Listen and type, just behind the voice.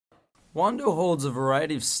Wando holds a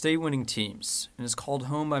variety of state-winning teams and is called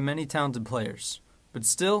home by many talented players, but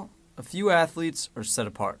still, a few athletes are set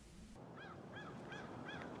apart.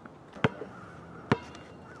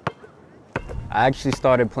 I actually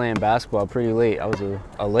started playing basketball pretty late. I was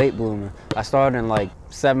a late bloomer. I started in like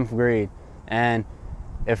 7th grade, and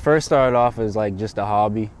it first started off as like just a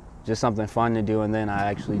hobby, just something fun to do, and then I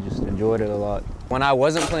actually just enjoyed it a lot. When I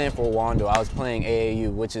wasn't playing for Wando, I was playing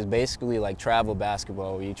AAU, which is basically like travel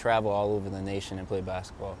basketball, where you travel all over the nation and play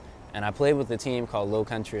basketball. And I played with a team called Low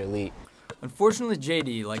Country Elite. Unfortunately,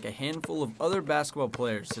 JD, like a handful of other basketball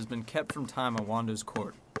players, has been kept from time on Wando's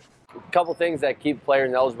court. A couple things that keep players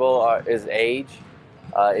ineligible is age.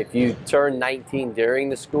 If you turn 19 during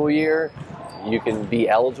the school year, you can be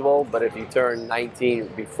eligible, but if you turn 19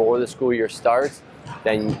 before the school year starts,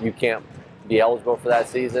 then you can't be eligible for that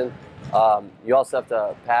season. You also have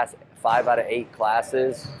to pass 5 out of 8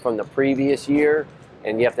 classes from the previous year,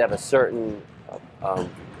 and you have to have a certain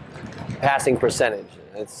passing percentage.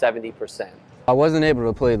 It's 70%. I wasn't able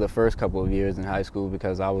to play the first couple of years in high school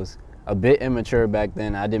because I was a bit immature back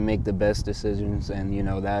then. I didn't make the best decisions, and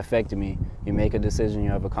that affected me. You make a decision,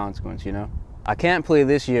 you have a consequence, I can't play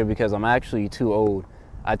this year because I'm actually too old.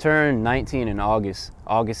 I turned 19 in August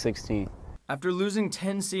 16th. After losing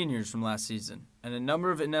 10 seniors from last season and a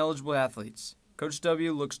number of ineligible athletes, Coach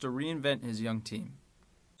W looks to reinvent his young team.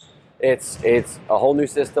 It's a whole new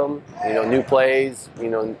system, new plays,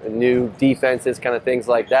 new defenses, kind of things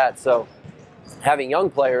like that. So having young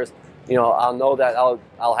players, I'll know that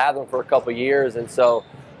I'll have them for a couple of years, and so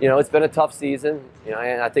it's been a tough season,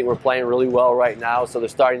 and I think we're playing really well right now, so they're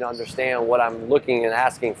starting to understand what I'm looking and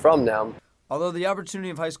asking from them. Although the opportunity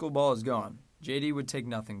of high school ball is gone, JD would take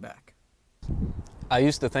nothing back. I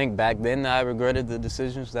used to think back then that I regretted the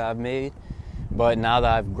decisions that I've made, but now that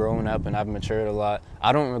I've grown up and I've matured a lot,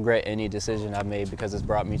 I don't regret any decision I've made because it's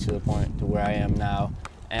brought me to the point to where I am now.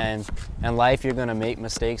 And in life, you're going to make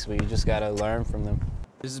mistakes, but you just got to learn from them.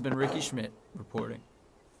 This has been Ricky Schmidt reporting.